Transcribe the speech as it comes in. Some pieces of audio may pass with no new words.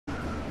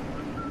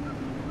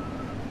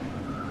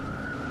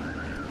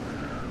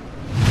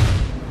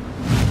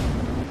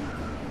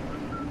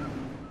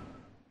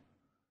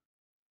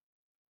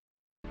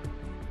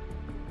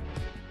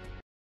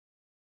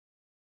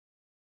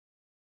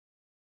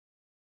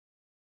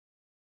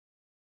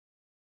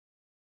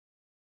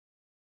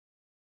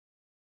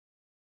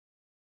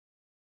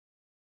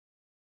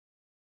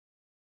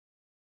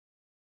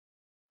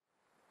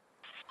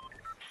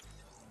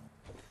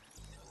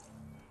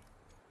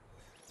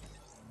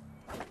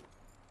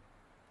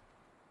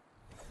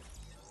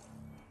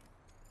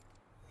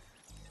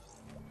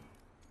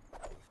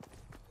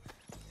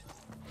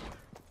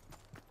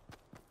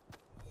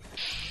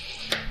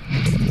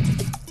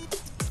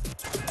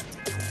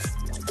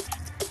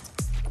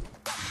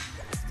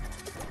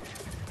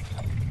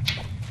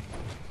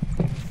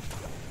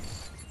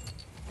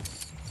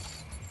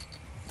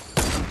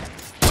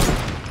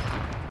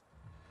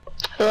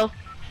Hello?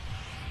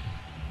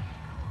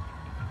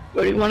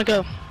 Where do you want to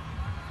go?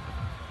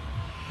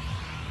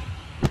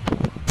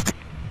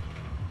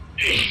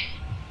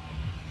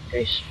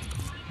 Grace.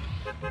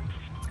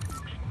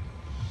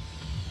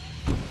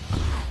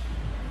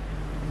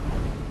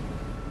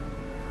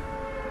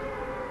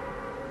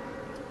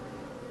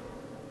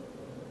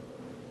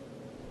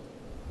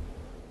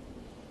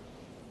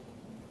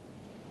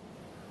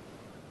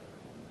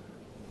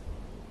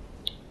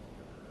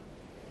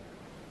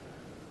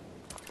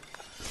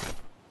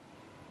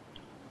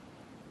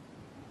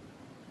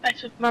 I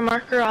took my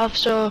marker off,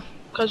 so,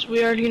 because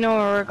we already know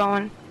where we're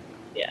going.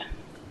 Yeah.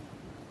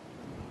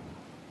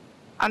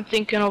 I'm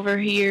thinking over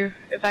here,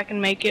 if I can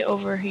make it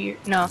over here.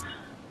 No.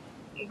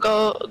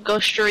 Go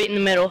straight in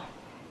the middle.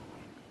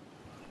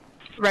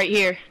 Right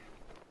here.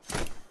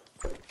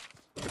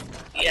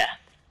 Yeah.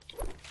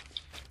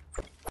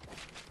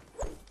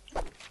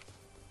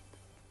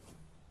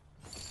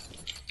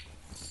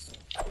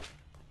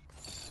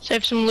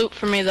 Save some loot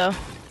for me, though.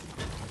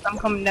 I'm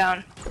coming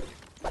down.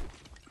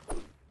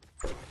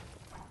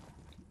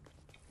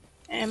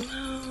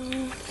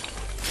 Ammo.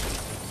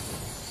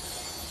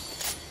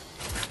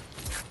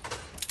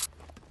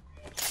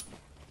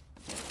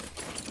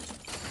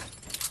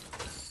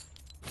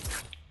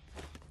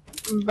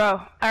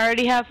 Bro, I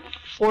already have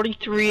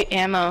 43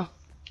 ammo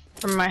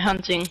from my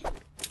hunting.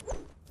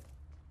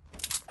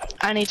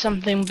 I need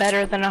something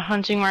better than a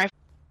hunting rifle.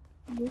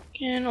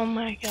 Oh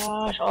my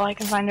gosh, all I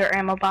can find are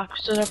ammo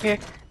boxes up here.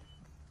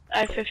 I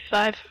have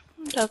 55.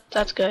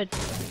 That's good.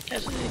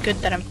 That's good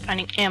that I'm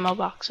finding ammo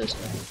boxes.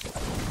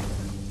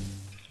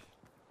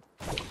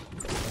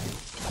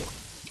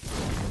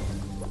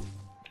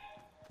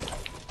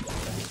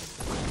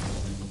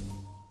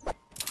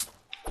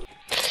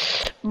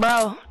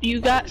 Bro,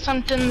 you got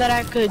something that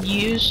I could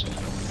use?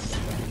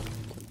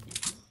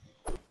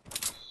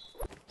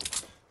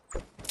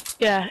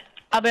 Yeah,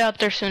 I'll be out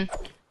there soon.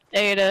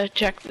 I gotta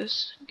check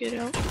this. Get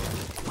out.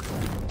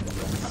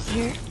 Up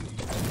here.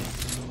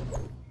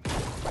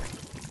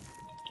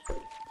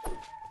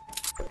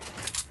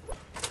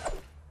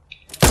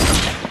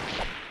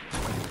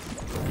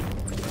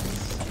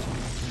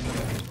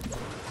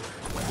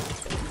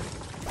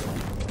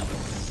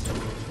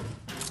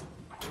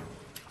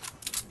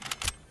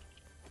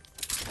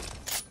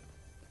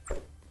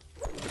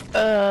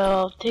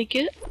 I'll take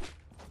it.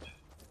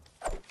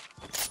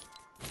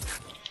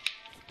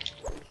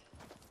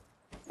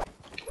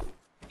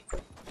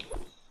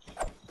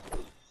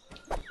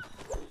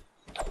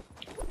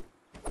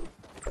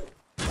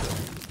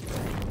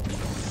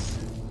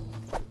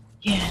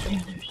 Yeah, I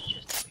think there's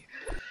just...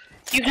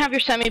 You can have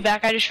your semi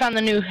back. I just found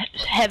the new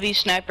heavy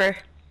sniper.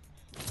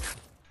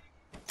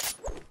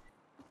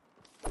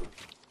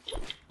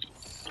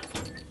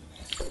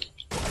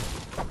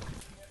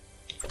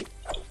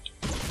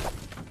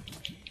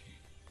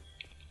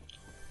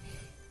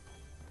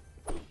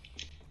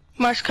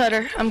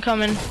 Marcusscouter, I'm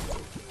coming.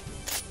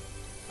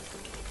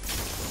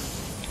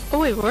 Oh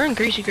wait, we're in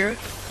Greasy Grove.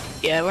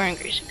 Yeah, we're in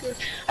Greasy Grove.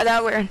 I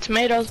thought we were in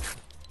Tomatoes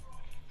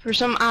for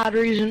some odd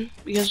reason,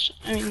 because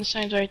I mean the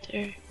sign's right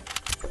there.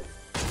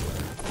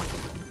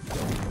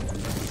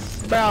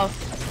 Bro,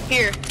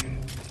 here.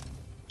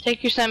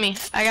 Take your semi.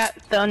 I got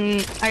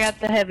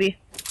the heavy.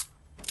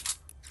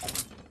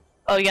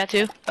 Oh, you got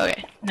two?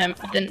 Okay, never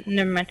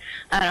mind.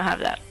 I don't have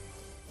that.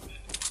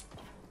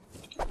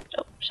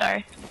 Oh,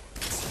 sorry.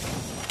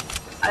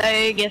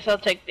 I guess I'll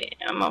take the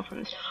ammo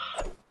from this.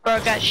 Bro,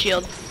 I got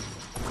shield.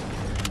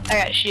 I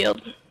got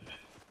shield.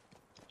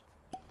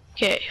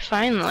 Okay,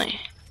 finally.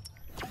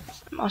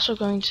 I'm also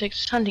going to take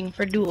this hunting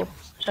for duel.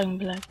 So I can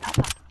be like,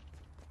 Papa.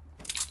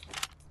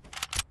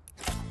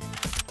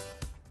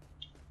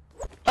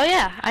 Oh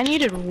yeah, I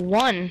needed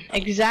one.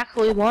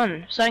 Exactly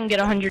one. So I can get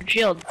 100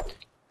 shield.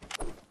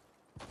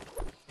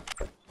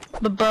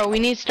 But bro, we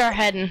need to start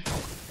heading.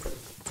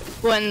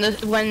 When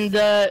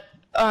the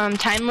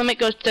time limit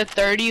goes to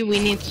 30, we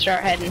need to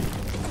start heading.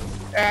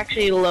 Or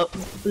actually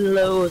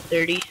below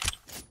 30.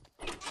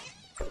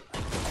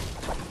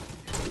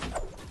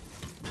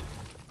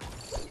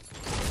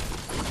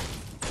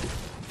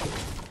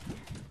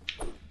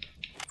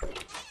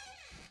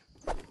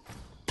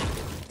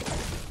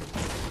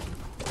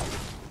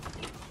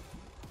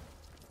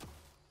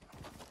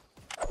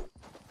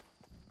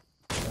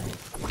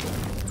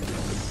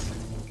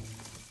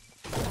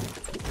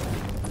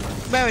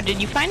 Bro,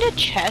 did you find a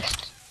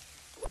chest?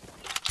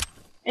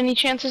 Any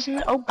chances in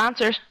the— oh,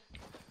 bouncers.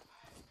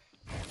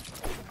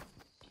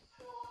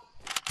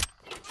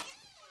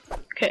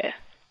 Okay.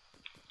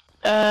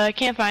 I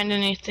can't find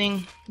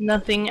anything.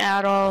 Nothing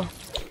at all.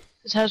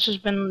 This house has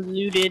been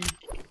looted.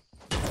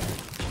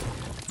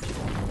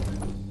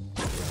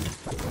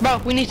 Bro,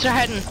 we need to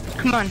start heading.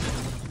 Come on.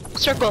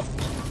 Circle.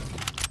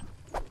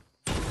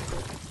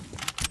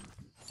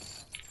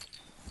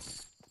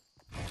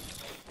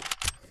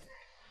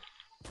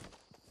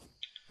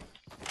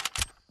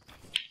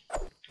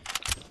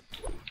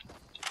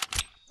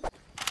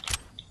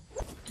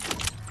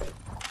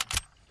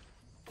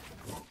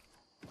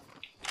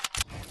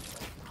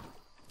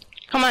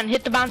 Come on,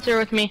 hit the bouncer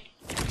with me.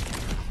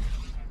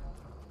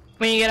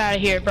 when you get out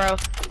of here, bro.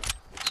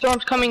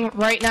 Storm's coming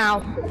right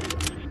now.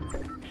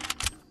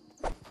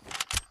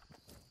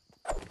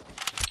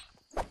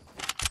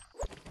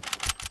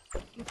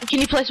 Can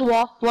you place a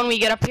wall when we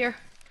get up here?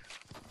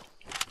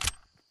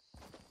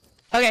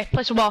 Okay,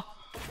 place a wall.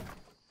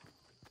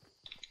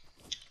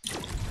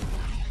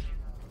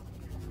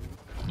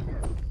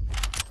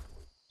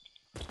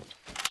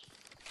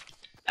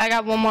 I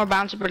got one more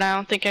bouncer, but I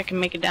don't think I can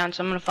make it down,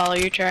 so I'm gonna follow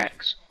your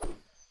tracks.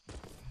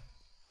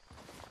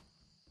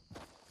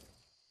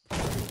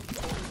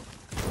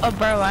 Oh,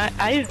 bro,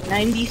 I have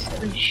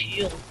 97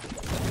 shield.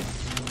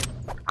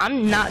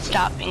 I'm not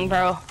stopping,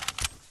 bro.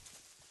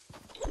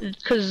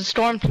 Because the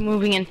storm's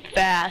moving in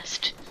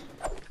fast.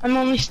 I'm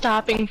only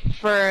stopping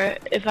for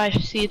if I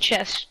see a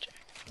chest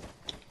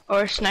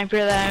or a sniper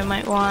that I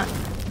might want.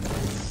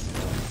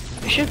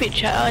 There should be a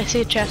chest. Oh, I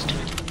see a chest.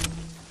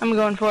 I'm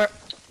going for it.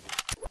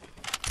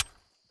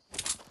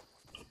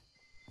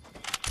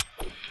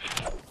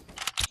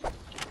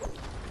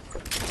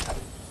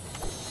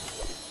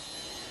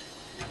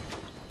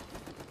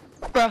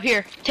 Bro,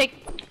 here,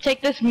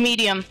 take this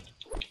medium.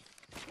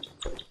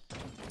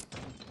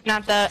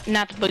 Not the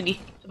boogie.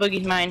 The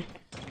boogie's mine.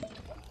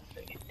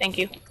 Thank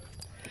you.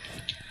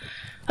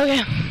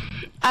 Okay,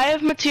 I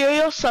have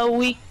material, so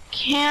we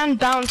can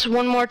bounce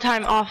one more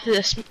time off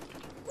this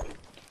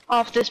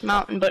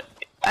mountain. But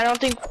I don't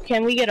think.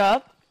 Can we get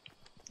up?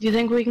 Do you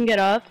think we can get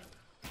up?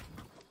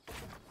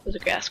 Those are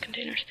gas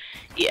containers.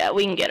 Yeah,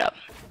 we can get up.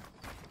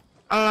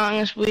 As long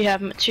as we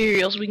have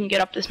materials, we can get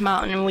up this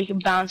mountain and we can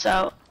bounce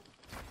out.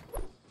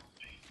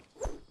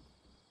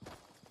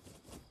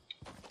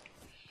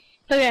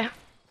 Okay,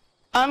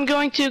 I'm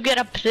going to get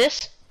up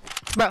this,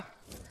 bro,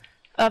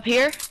 up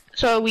here,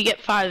 so we get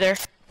farther,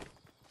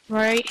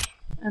 right?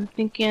 I'm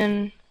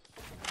thinking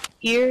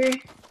here,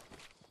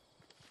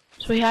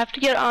 so we have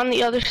to get on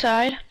the other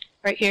side,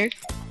 right here.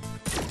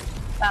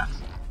 Bounce.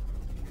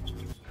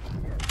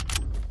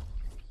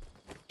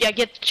 Yeah,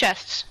 get the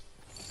chests.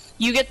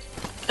 You get,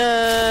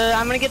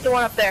 I'm gonna get the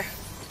one up there.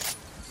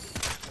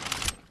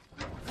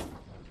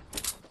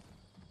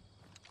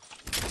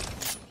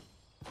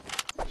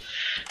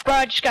 Bro,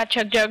 I just got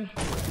chug jug.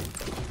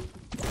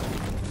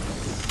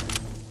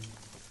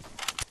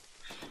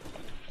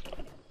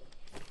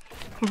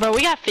 Bro,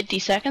 we got 50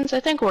 seconds.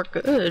 I think we're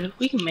good.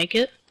 We can make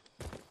it.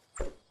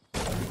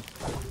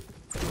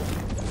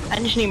 I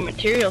just need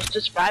materials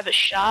to survive a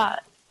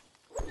shot.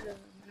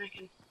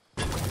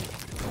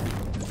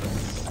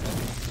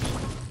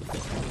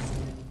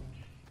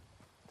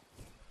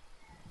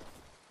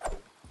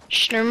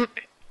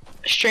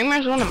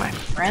 Streamer's one of my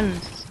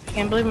friends. I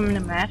can't believe I'm in a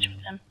match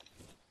with him.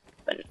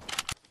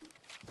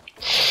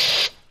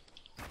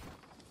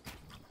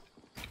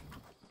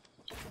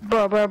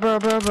 But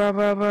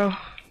bro.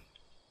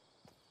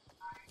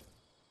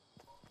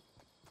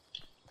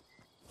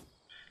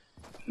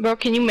 Bro,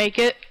 can you make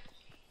it?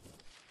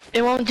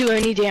 It won't do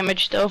any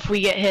damage though if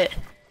we get hit.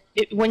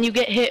 When you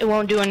get hit, it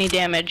won't do any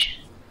damage.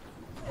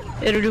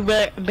 It'll do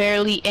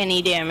barely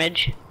any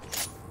damage.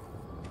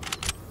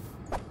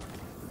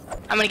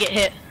 I'm gonna get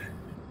hit.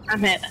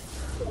 I'm hit.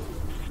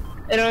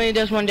 It only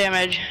does 1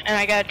 damage, and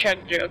I got a chug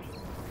jug.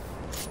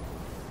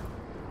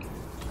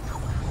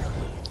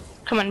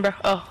 Come on, bro.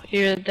 Oh,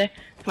 you're there.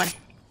 Come on.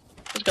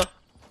 Let's go.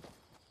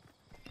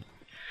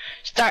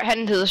 Start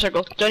heading to the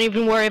circle. Don't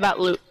even worry about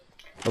loot.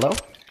 Hello?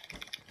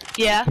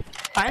 Yeah,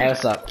 fine. Hey,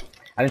 what's up?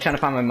 I've been trying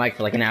to find my mic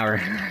for like an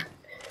hour.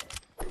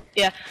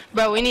 Yeah,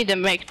 bro, we need to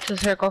make it to the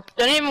circle.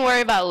 Don't even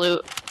worry about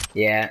loot.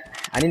 Yeah,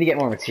 I need to get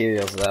more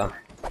materials though.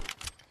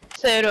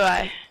 So do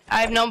I. I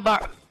have no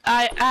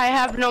I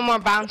have no more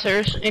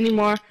bouncers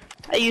anymore.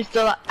 I used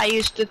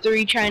the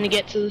 3 trying to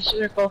get to the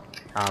circle.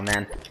 Oh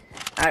man.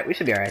 Alright, we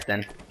should be alright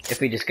then. If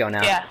we just go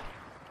now. Yeah.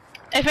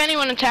 If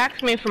anyone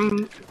attacks me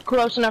from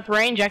close enough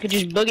range, I could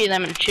just boogie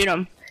them and shoot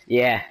them.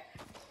 Yeah.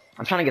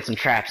 I'm trying to get some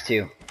traps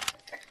too.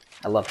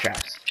 I love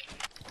traps.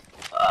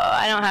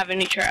 I don't have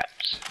any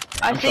traps.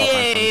 I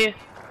see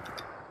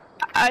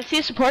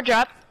a support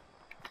drop.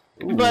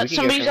 Ooh, but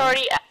somebody's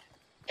already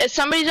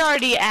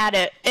at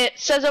it. It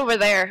says over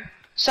there.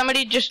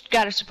 Somebody just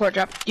got a support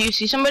drop. Do you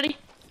see somebody?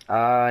 No,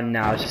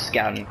 I was just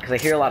scouting because I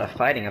hear a lot of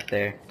fighting up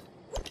there.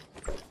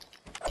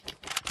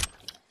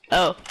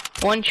 Oh,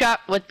 one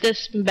shot with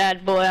this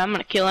bad boy. I'm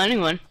gonna kill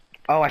anyone.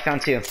 Oh, I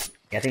found 2. Yeah,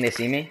 I think they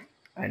see me.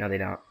 I know they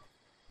don't.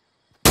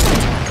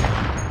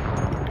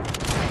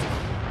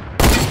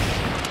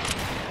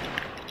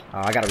 Oh,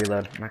 I gotta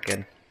reload. Not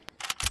good.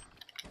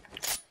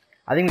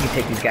 I think we can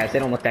take these guys. They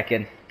don't look that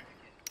good.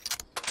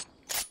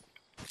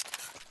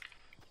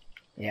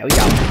 Yeah, we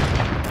got them.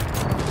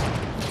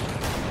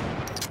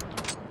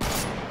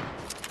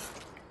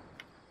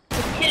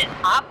 This kid is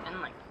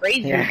hopping like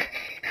crazy. Yeah.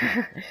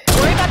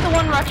 Worry about the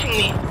one rushing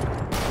me.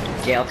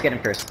 Yeah, let's get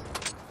him first.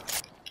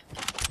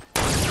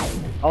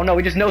 Oh no,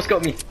 we just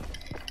no-scoped me.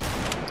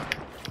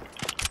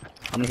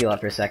 I'm gonna heal up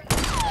for a sec.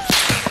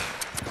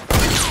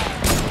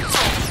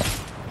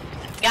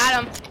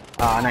 Got him.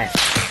 Oh, nice.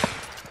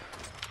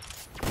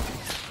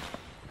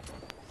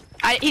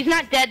 He's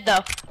not dead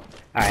though.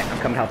 Alright, I'm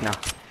coming to help now.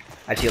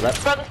 I healed up.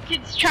 Bro, this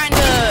kid's trying to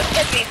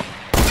hit me.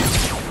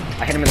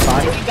 I hit him in the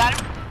body. You got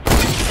him?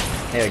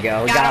 There we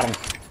go. We got him.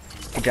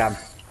 Good job.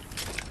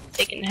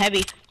 Taking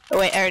heavy. Oh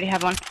wait, I already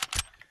have one.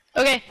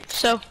 Okay,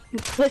 so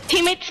his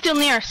teammate's still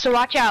near us, so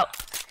watch out.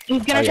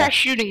 He's gonna try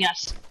shooting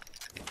us.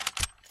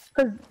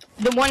 Cause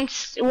the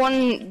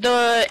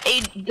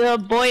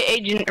boy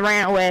agent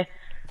ran away.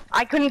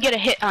 I couldn't get a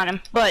hit on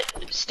him, but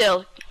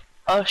still.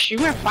 Oh,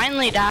 streamer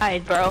finally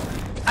died, bro.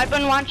 I've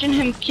been watching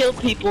him kill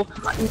people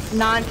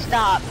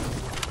non-stop.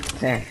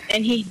 Dang.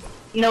 And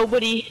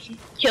nobody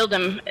killed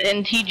him,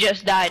 and he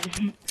just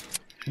died.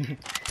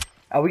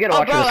 Oh, we gotta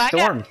watch the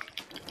storm.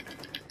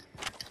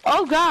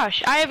 Oh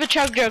gosh, I have a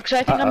chug joke, so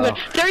I think I'm good.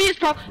 There he is,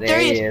 bro. There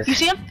he is. You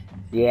see him?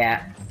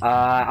 Yeah.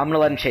 I'm gonna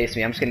let him chase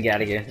me. I'm just gonna get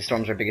out of here. The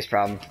storm's our biggest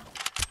problem.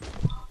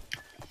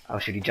 Oh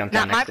shoot, he jumped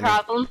down next to me. Not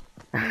my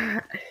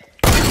problem.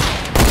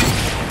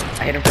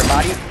 I hit him for a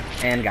body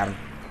and got him.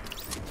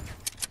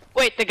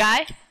 Wait, the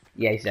guy?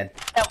 Yeah, he's dead.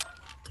 Oh.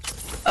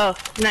 Oh,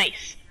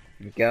 nice.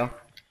 Here we go.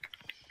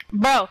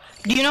 Bro,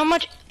 do you know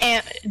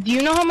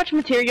how much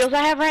materials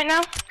I have right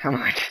now? How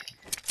much?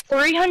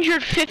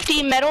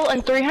 350 metal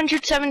and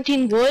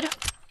 317 wood.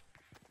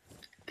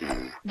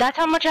 That's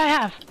how much I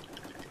have.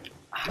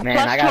 Oh, man,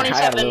 Plus I got a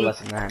 27. little less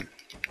than that.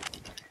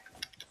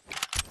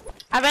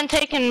 I've been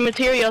taking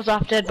materials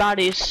off dead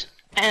bodies,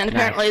 and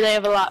apparently they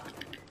have a lot.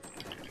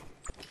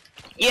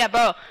 Yeah,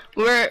 bro,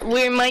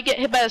 we might get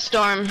hit by a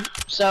storm,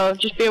 so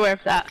just be aware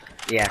of that.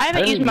 Yeah. I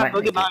haven't used my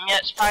boogie bomb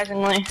yet,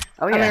 surprisingly.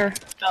 Oh yeah.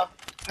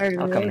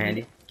 I'll come in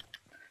handy.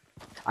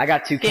 I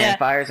got 2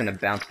 campfires and a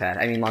bounce pad.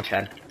 I mean launch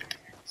pad.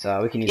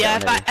 So we can use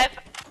that. Yeah, if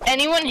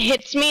anyone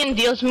hits me and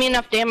deals me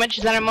enough damage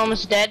that I'm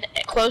almost dead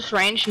at close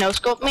range, no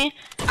scope me,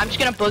 I'm just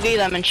gonna boogie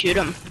them and shoot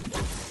them.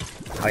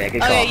 Oh yeah,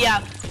 good call. Okay,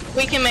 yeah,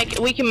 we can make it.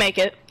 We can make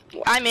it.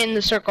 I'm in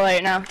the circle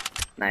right now.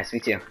 Nice, me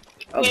too.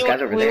 Oh, this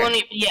guy's over there. Won't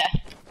even, yeah.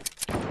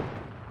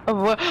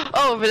 Oh,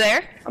 over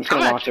there? I'm just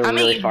gonna launch a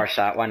really far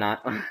shot. Why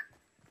not?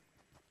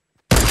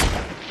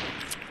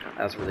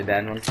 That was a really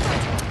bad one.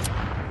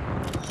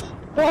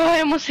 Oh, I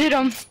almost hit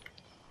him.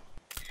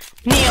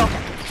 Neo.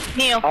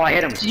 Oh, I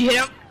hit him. Did you hit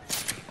him?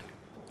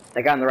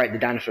 That guy on the right, the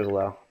dinosaur's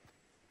low.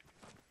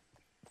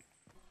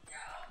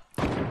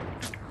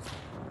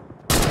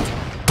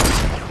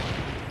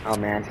 Oh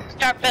man.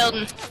 Start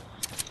building.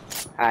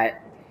 Alright.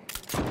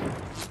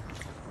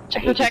 To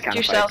protect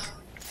yourself.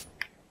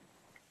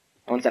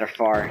 The ones that are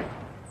far.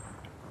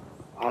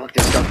 Oh look,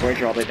 there's Dark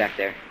Voyager all the way back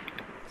there.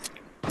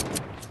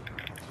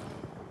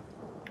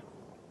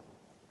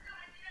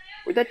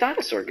 Where'd that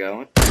dinosaur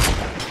go?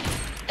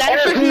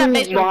 Dinosaur's in that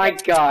basement. Oh my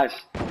gosh.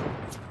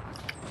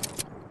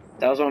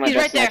 That was one of my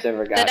best snipes I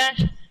ever got.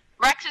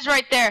 Rex is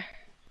right there.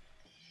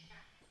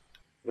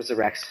 Where's the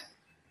Rex?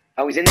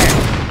 Oh, he's in there.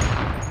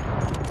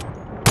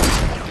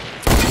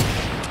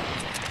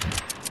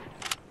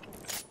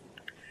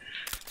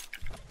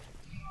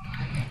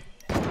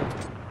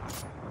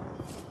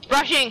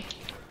 Rushing.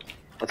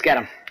 Let's get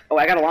him. Oh,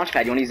 I got a launch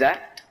pad. You wanna use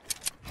that?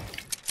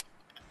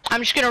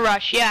 I'm just gonna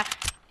rush, yeah.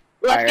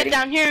 Let's get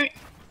down here.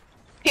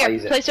 Here,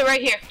 place it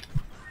right here.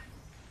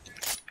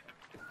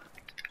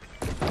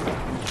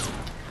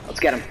 Let's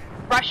get him.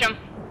 Rush him.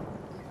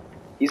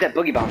 Use that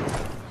boogie bomb.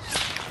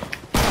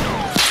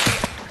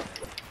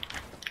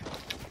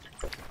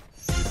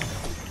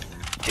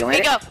 Did you land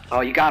it? Go.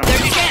 Oh, you got him.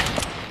 There's your chance.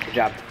 Good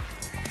job.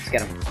 Let's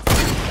get him.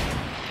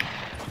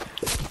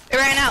 It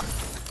ran out.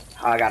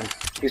 Oh, I got him.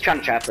 He was trying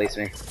to trap place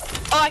me.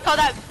 Oh, I call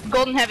that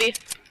golden heavy.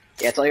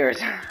 Yeah, it's all yours.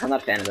 I'm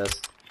not a fan of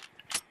those.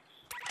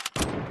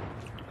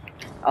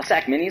 I'll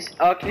sack minis.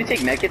 Oh, can you take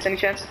medkits any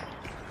chance?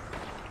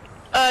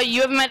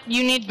 You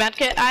need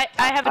medkit? I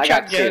have a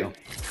chug jug.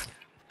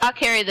 I'll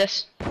carry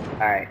this.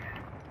 Alright.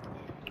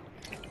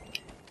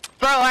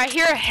 Bro, I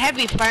hear a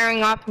heavy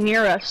firing off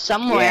near us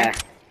somewhere. Yeah.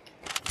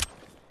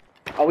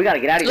 Oh, we gotta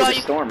get out of here with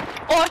the storm.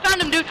 Oh, I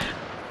found him, dude.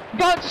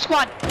 Bro, it's a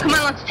squad. Come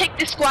on, let's take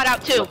this squad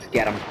out too. Let's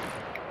get them.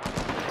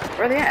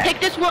 Where are they at?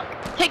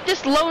 Take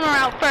this loner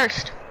out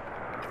first.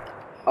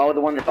 Oh,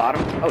 the one at the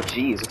bottom? Oh,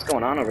 jeez, what's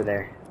going on over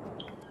there?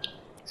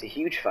 It's a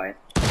huge fight.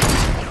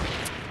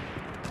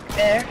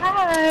 Better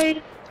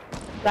hide.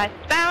 I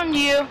found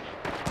you.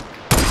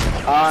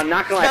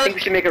 Not gonna lie, I think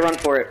we should make a run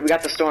for it. We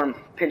got the storm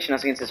pinching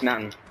us against this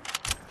mountain.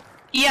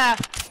 Yeah.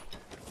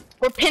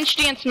 We're pinched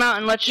against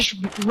mountain, let's just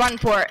run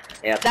for it.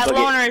 Yeah, that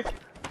loner,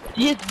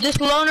 this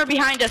loner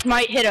behind us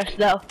might hit us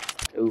though.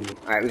 Ooh,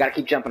 alright, we gotta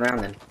keep jumping around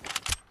then.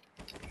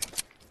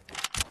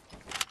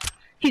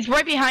 He's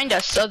right behind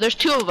us, so there's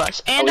 2 of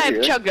us. And I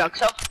have chug jug,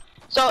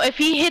 so if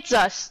he hits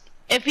us,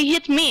 if he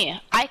hits me,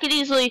 I could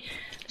easily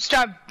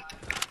start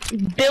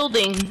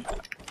building,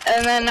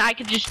 and then I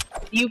could just,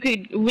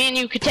 me and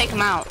you could take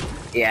him out.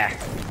 Yeah.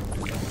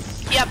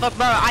 Yeah, but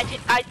bro,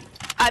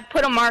 I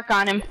put a mark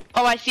on him.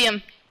 Oh, I see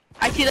him.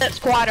 I see that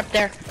squad up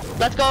there.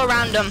 Let's go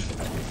around him.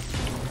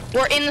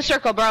 We're in the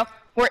circle, bro.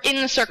 We're in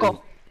the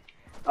circle.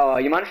 Oh,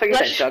 you mind if I get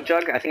that chug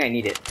jug? I think I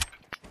need it.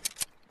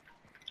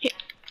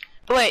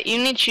 Wait, you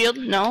need shield?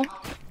 No.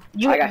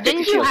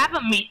 Didn't you have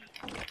a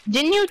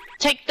Didn't you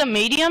take the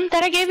medium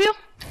that I gave you?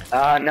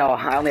 No,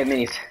 I only have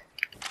minis.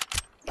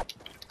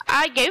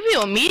 I gave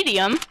you a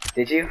medium.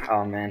 Did you?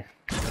 Oh man.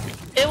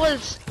 It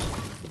was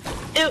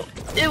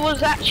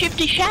at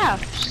Shifty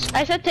Shafts.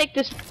 I said take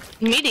this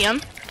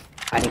medium.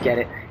 I didn't get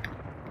it.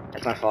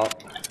 That's my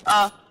fault.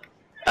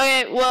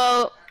 Okay,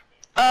 well,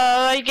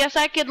 I guess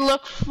I could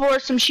look for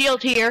some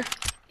shield here.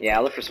 Yeah,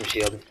 I'll look for some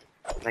shield.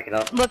 Pick it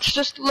up. Let's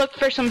just look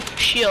for some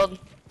shield.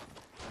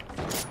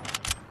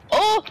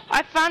 Oh,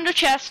 I found a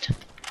chest.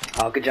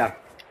 Oh, good job.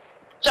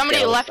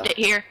 Somebody left it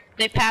here.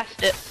 They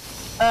passed it.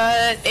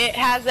 It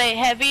has a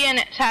heavy and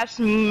it has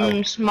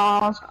some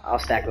smalls. I'll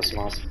stack those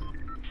smalls.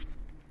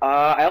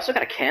 I also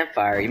got a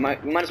campfire. You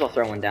might as well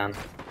throw one down.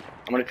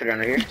 I'm gonna put it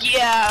under here.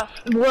 Yeah,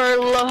 we're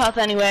low health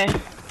anyway.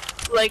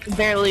 Like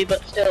barely,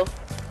 but still.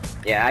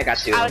 Yeah, I got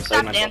two. I would so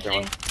you stop might as well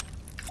throw dancing.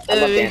 one.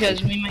 I love Because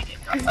dancing. we might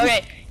get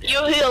okay,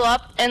 you heal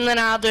up and then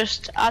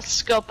I'll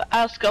scope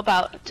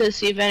out to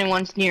see if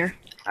anyone's near.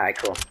 Alright,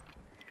 cool.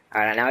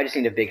 Alright, now I just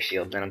need a big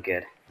shield, then I'm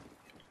good.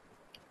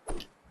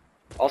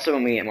 Also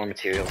when we get more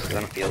materials, because I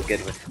don't feel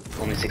good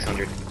with only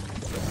 600.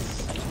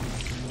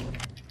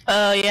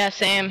 Oh yeah,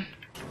 same.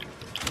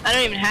 I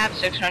don't even have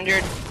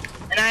 600.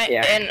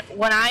 And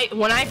when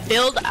I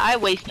build, I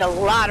waste a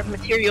lot of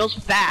materials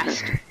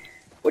fast.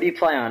 What do you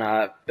play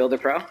on, Builder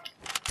Pro?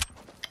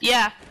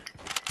 Yeah,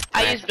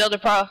 I Nice. use Builder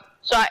Pro,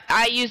 so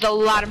I use a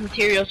lot of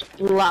materials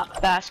a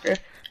lot faster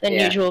than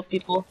usual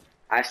people.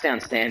 I stay on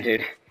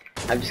standard.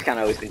 I've just kind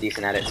of always been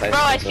decent at it. So Bro,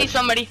 I see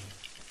somebody.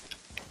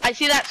 I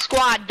see that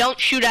squad. Don't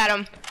shoot at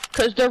them,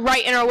 cause they're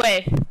right in our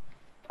way.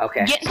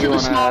 Okay. Get so into you the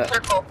wanna... small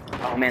circle.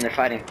 Oh man, they're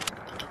fighting.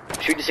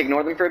 Should we just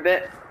ignore them for a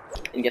bit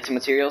and get some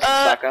materials to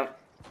stock up?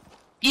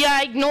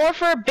 Yeah, ignore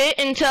for a bit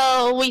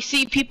until we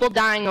see people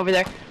dying over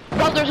there.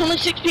 Bro, there's only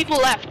 6 people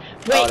left.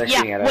 Wait, they're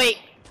shooting at us. wait.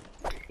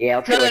 Yeah,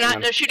 let's No, get they're away from not.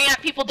 them. They're shooting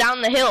at people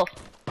down the hill.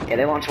 Yeah,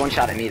 they launched one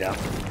shot at me though.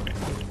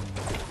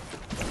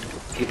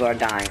 People are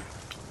dying.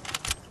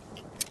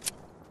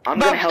 I'm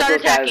Bro, gonna help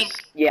start those guys. attacking.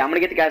 Yeah, I'm gonna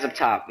get the guys up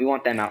top. We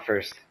want them out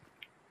first.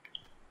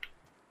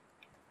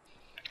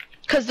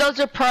 Cause those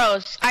are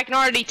pros. I can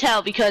already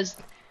tell because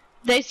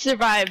they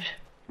survived.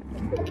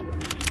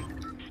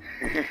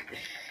 Alright,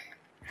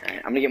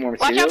 I'm gonna get more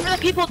Watch materials. out for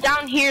the people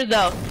down here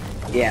though.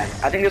 Yeah,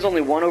 I think there's only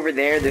one over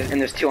there,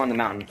 and there's 2 on the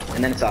mountain,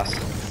 and then it's us.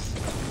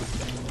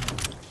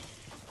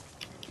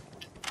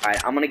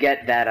 Alright, I'm gonna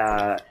get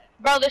that,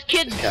 Bro, this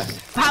kid's chest.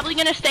 probably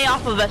gonna stay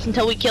off of us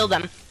until we kill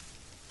them.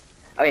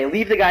 Okay,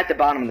 leave the guy at the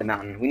bottom of the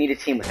mountain. We need a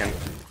team with him.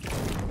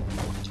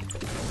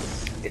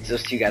 It's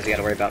those 2 guys we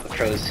gotta worry about, the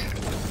pros.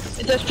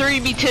 It's a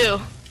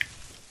 3v2.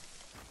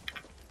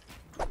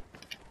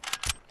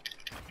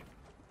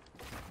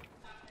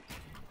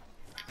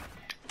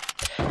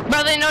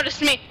 Bro, they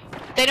noticed me.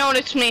 They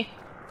noticed me.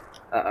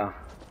 Uh-oh.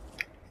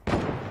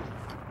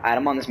 Alright,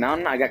 I'm on this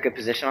mountain. I got good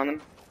position on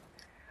them.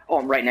 Oh,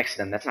 I'm right next to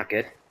them. That's not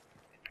good.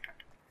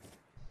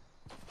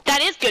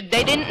 That is good.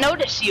 They didn't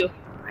notice you.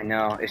 I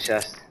know, it's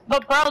just...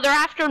 But bro, they're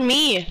after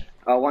me.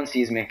 Oh, one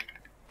sees me.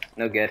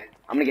 No good.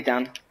 I'm gonna get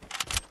down.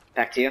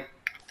 Back to you.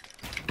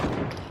 Oh,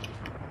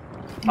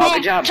 Boom,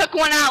 good job. took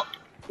one out.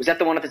 Was that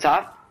the one at the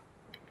top?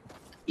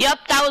 Yep,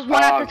 that was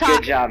one at the top.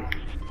 Good job.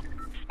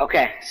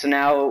 Okay, so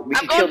now we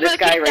I'm can kill going for this the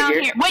guy kid right down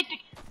here. here. Wait,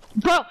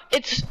 bro,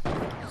 it's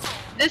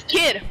this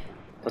kid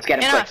Let's get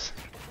him and quick. us.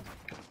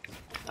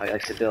 Oh, he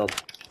likes to build.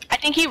 I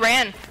think he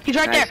ran. He's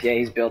right Nice, there. yeah,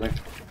 he's building.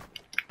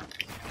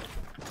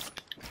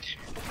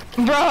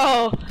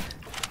 Bro,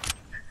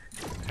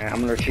 Alright, I'm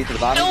gonna retreat to the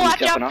bottom. still He's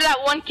watch out jumping for up.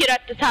 that one kid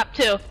at the top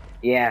too.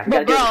 Yeah, we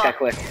But gotta do this bro- guy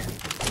quick.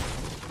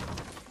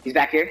 He's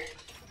back here.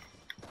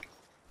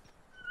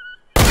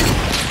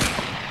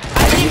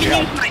 I didn't even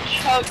use my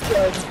chug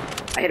jug.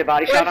 I hit a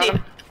body Where shot is on he?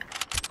 him.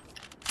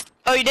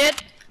 Oh, you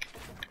did?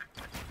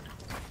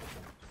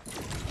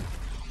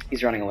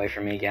 He's running away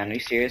from me again. Are you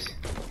serious?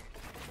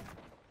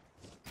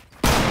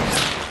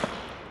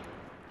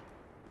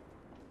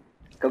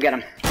 Go get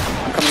him.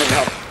 I'm coming over to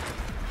help.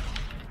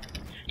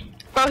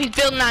 Bro, he's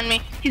building on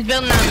me. He's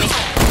building on me.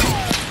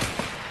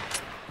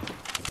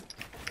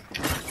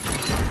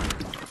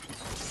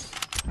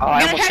 Oh,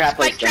 I You're almost gonna try trap spike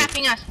placed him.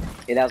 trapping us.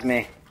 Yeah, that was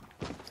me.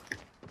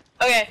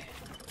 Okay.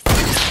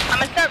 I'm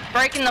gonna start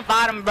breaking the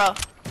bottom, bro.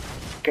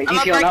 Okay, I'm he's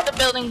gonna healing break up. the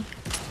building.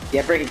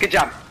 Yeah, break it. Good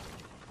job.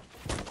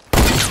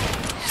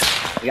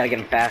 We gotta get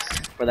him fast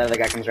before that other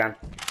guy comes around.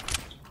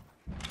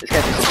 This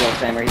guy's just a build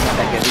spammer. He's not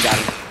that good. We got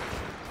him.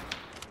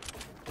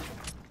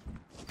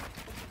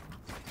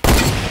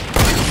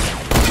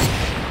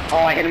 Oh,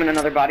 I hit him in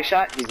another body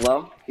shot. He's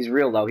low. He's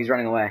real low. He's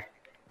running away.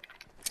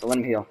 So let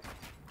him heal.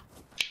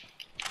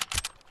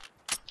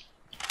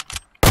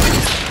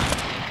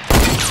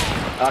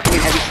 Can you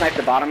heavy snipe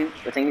the bottom,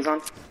 the thing he's on?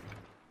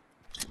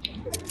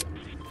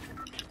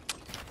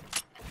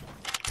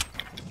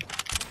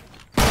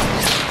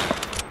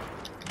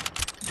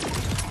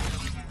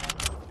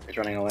 He's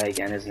running away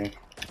again, isn't he?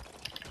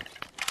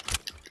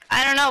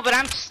 I don't know, but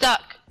I'm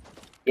stuck.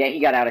 Yeah, he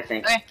got out, I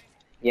think. Okay.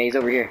 Yeah, he's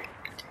over here.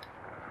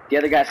 The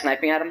other guy's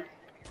sniping at him?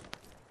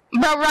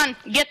 Bro, run.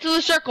 Get to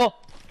the circle.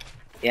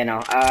 Yeah,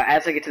 no.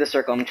 As I get to the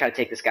circle, I'm gonna try to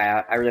take this guy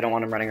out. I really don't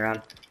want him running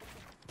around.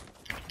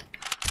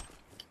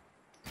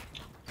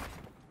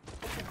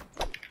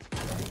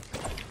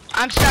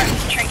 I'm starting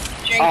to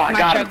drink I my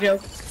got chug him.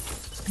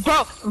 joke.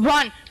 Bro,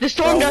 run! The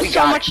storm Bro, we does so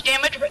got much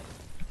damage.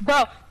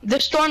 Bro, the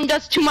storm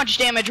does too much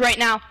damage right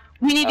now.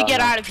 We need to get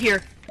no. out of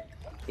here.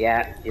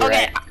 Yeah, you're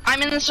Okay, right.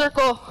 I'm in the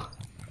circle.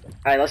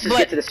 Alright, let's just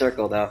get to the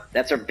circle, though.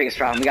 That's our biggest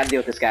problem. We gotta deal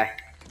with this guy.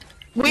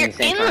 We're the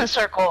same in time. the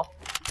circle.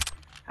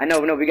 I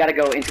know, no, we gotta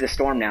go into the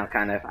storm now,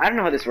 kind of. I don't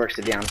know how this works,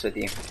 to be honest with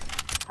you.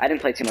 I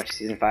didn't play too much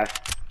Season 5.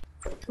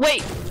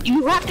 Wait,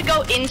 you have to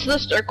go into the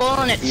circle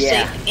and it's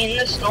safe in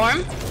the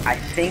storm? I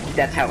think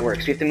that's how it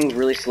works. We have to move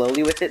really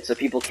slowly with it so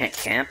people can't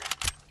camp.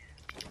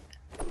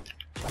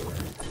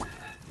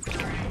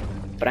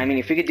 But I mean,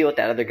 if we could deal with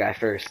that other guy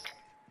first.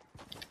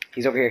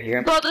 He's over here, hear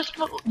him? Bro,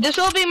 this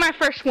will be my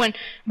first win.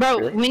 Bro,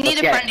 Really? we need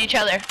to friend each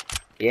other.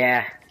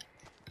 Yeah.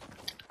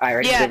 Alright,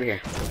 ready? He's over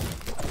here.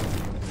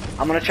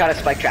 I'm gonna try to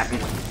spike trap him.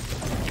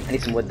 I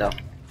need some wood, though.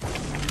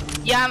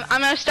 Yeah,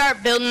 I'm gonna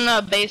start building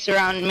a base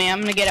around me. I'm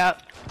gonna get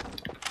up.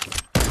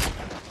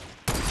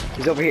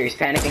 He's over here, he's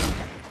panicking.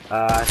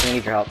 I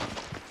need your help.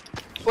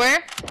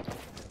 Where?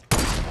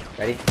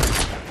 Ready?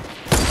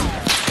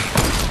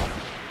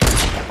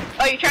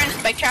 Oh, you're trying to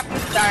spike trap me?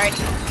 Sorry.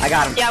 I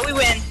got him. Yeah, we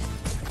win.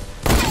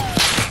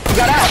 We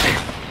got out!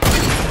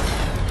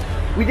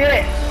 We did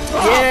it!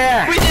 Oh,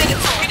 Yeah! We did it!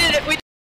 We did it! We